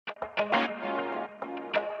Now,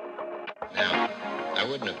 I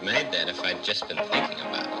wouldn't have made that if I'd just been thinking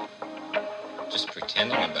about it. Just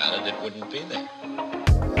pretending about it, it wouldn't be there.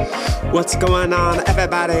 What's going on,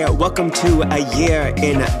 everybody? Welcome to A Year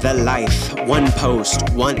in the Life. One post,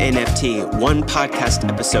 one NFT, one podcast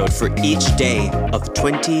episode for each day of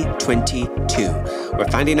 2022. We're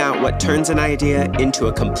finding out what turns an idea into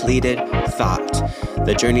a completed thought.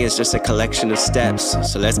 The journey is just a collection of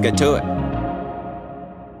steps, so let's get to it.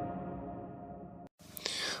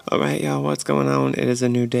 All right, y'all, what's going on? It is a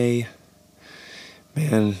new day.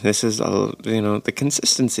 Man, this is all, the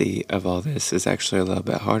consistency of all this is actually a little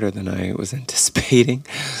bit harder than I was anticipating,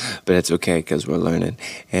 but it's okay because we're learning.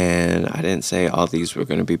 And I didn't say all these were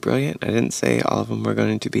going to be brilliant. I didn't say all of them were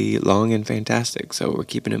going to be long and fantastic. So we're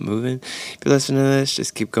keeping it moving. If you're listening to this,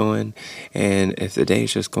 just keep going. And if the day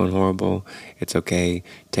is just going horrible, it's okay.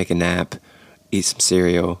 Take a nap, eat some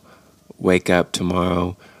cereal, wake up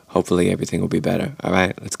tomorrow. Hopefully everything will be better. All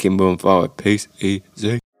right, let's keep moving forward. Peace,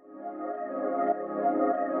 easy.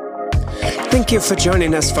 Thank you for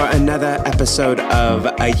joining us for another episode of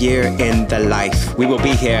A Year in the Life. We will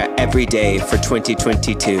be here every day for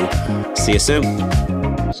 2022. See you soon.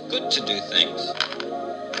 It's good to do things,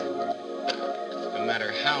 no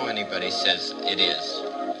matter how anybody says it is.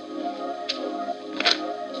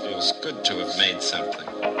 It feels good to have made something.